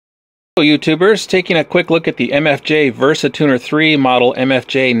Hello YouTubers, taking a quick look at the MFJ VersaTuner 3 model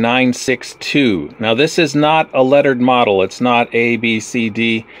MFJ-962. Now this is not a lettered model, it's not A, B, C,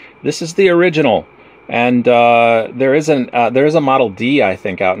 D. This is the original. And there is a Model D, I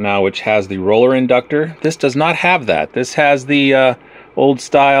think, out now which has the roller inductor. This does not have that. This has the old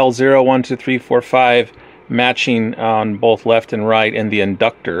style 0, 1, 2, 3, 4, 5 matching on both left and right in the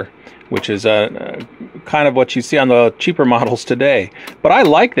inductor, which is kind of what you see on the cheaper models today. But I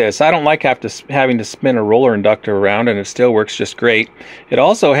like this. I don't like having to spin a roller inductor around, and it still works just great. It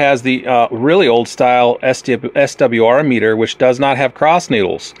also has the really old style SWR meter, which does not have cross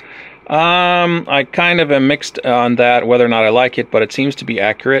needles. I kind of am mixed on that, whether or not I like it, but it seems to be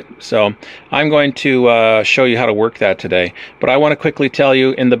accurate. So I'm going to show you how to work that today. But I want to quickly tell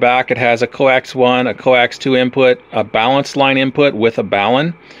you, in the back it has a coax 1, a coax 2 input, a balance line input with a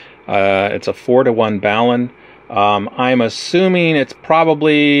balun. It's a 4-to-1 balun. I'm assuming it's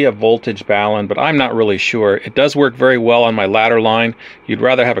probably a voltage balun, but I'm not really sure. It does work very well on my ladder line. You'd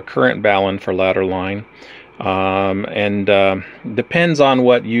rather have a current balun for ladder line. Depends on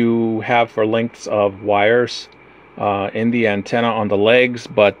what you have for lengths of wires in the antenna on the legs,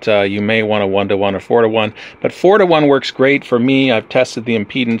 but you may want a 1-to-1 or 4-to-1. But 4-to-1 works great for me. I've tested the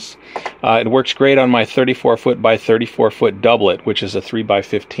impedance. It works great on my 34-foot by 34-foot doublet, which is a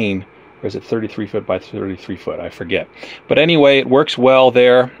 3x15, or is it 33-foot by 33-foot? I forget. But anyway, it works well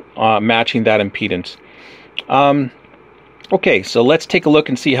there, matching that impedance. Okay, so let's take a look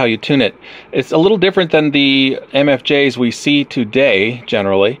and see how you tune it. It's a little different than the MFJs we see today,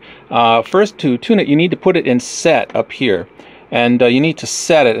 generally. First, to tune it, you need to put it in set up here. And you need to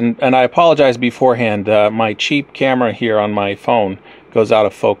set it. And I apologize beforehand. My cheap camera here on my phone goes out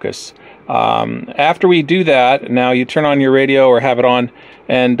of focus. After we do that, now you turn on your radio or have it on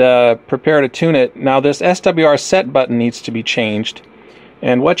and prepare to tune it. Now this SWR set button needs to be changed.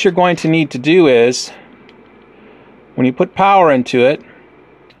 And what you're going to need to do is, when you put power into it,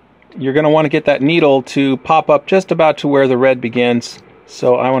 you're going to want to get that needle to pop up just about to where the red begins.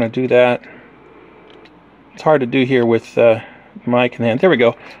 So I want to do that. It's hard to do here with mic in hand. There we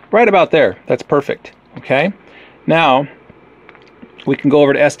go. Right about there. That's perfect. Okay. Now we can go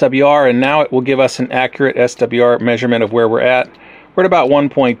over to SWR, and now it will give us an accurate SWR measurement of where we're at. We're at about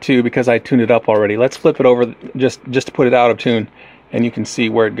 1.2 because I tuned it up already. Let's flip it over just to put it out of tune, and you can see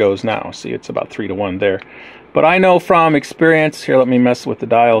where it goes now. See, it's about 3-to-1 there. But I know from experience, here, let me mess with the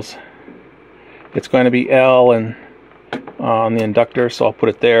dials. It's going to be L and on the inductor, so I'll put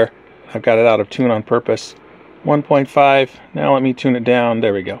it there. I've got it out of tune on purpose. 1.5. Now let me tune it down.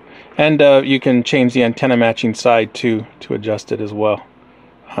 There we go. And you can change the antenna matching side to adjust it as well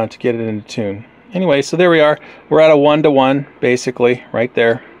to get it into tune. Anyway, so there we are. We're at a 1-to-1, basically, right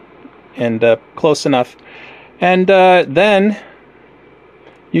there, and close enough. And then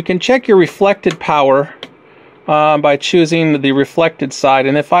you can check your reflected power by choosing the reflected side.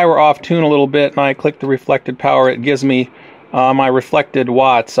 And if I were off tune a little bit and I click the reflected power, it gives me my reflected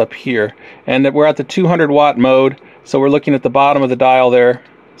watts up here. And we're at the 200 watt mode, so we're looking at the bottom of the dial there.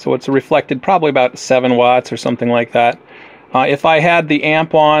 So it's reflected probably about 7 watts or something like that. If I had the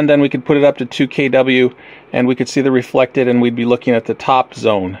amp on, then we could put it up to 2 kW and we could see the reflected, and we'd be looking at the top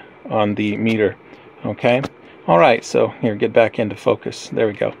zone on the meter. Okay? Alright, so here, get back into focus. There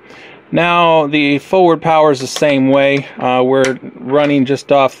we go. Now the forward power is the same way. We're running just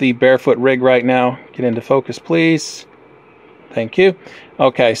off the barefoot rig right now. Get into focus, please. Thank you.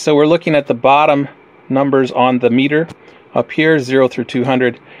 Okay, so we're looking at the bottom numbers on the meter up here, 0 through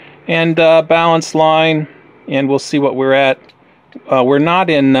 200, and balance line, and we'll see what we're at. We're not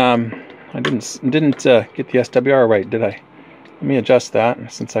in. I didn't get the SWR right, did I? Let me adjust that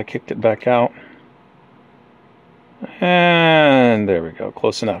since I kicked it back out. And there we go,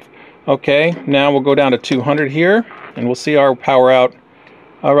 close enough. Okay, now we'll go down to 200 here, and we'll see our power out.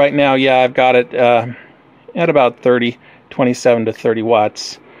 Right now, yeah, I've got it at about 27 to 30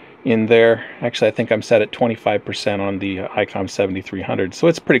 watts in there. Actually, I think I'm set at 25% on the ICOM 7300, so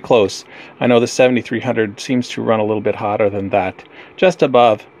it's pretty close. I know the 7300 seems to run a little bit hotter than that, just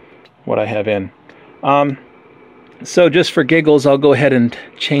above what I have in. So just for giggles, I'll go ahead and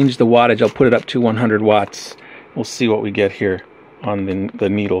change the wattage. I'll put it up to 100 watts. We'll see what we get here on the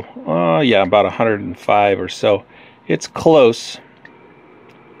needle. Yeah, about 105 or so. It's close.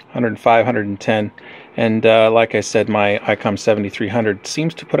 105, 110. And like I said, my ICOM 7300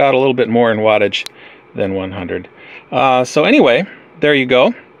 seems to put out a little bit more in wattage than 100. So anyway, there you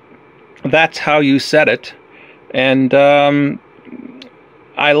go. That's how you set it. And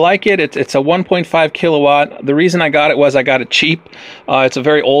I like it. It's a 1.5 kilowatt. The reason I got it was I got it cheap. It's a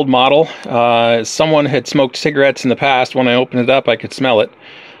very old model. Someone had smoked cigarettes in the past. When I opened it up, I could smell it.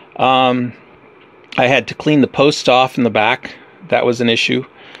 I had to clean the posts off in the back. That was an issue.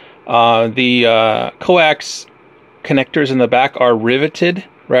 The coax connectors in the back are riveted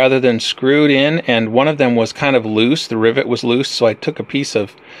rather than screwed in, and one of them was kind of loose. The rivet was loose, so I took a piece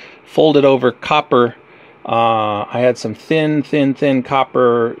of folded over copper. I had some thin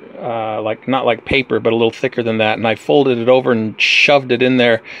copper, like not like paper, but a little thicker than that, and I folded it over and shoved it in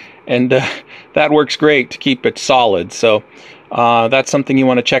there, and that works great to keep it solid. So that's something you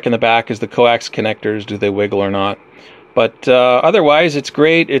want to check in the back, is the coax connectors, do they wiggle or not. But otherwise, it's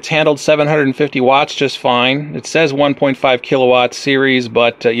great. It's handled 750 watts just fine. It says 1.5 kilowatts series,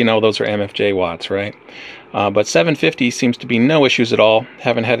 but you know, those are MFJ watts, right? But 750 seems to be no issues at all.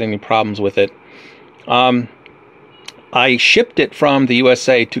 Haven't had any problems with it. I shipped it from the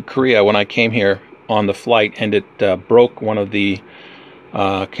USA to Korea when I came here on the flight, and it broke one of the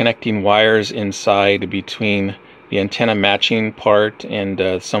connecting wires inside between the antenna matching part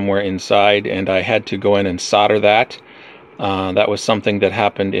and somewhere inside, and I had to go in and solder that. That was something that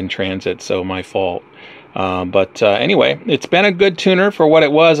happened in transit, so my fault. But anyway, it's been a good tuner for what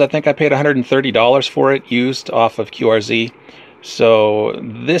it was. I think I paid $130 for it, used off of QRZ. So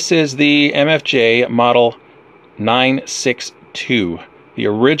this is the MFJ model 962. The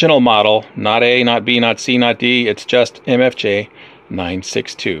original model, not A, not B, not C, not D. It's just MFJ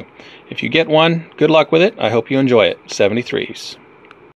 962. If you get one, good luck with it. I hope you enjoy it. 73s.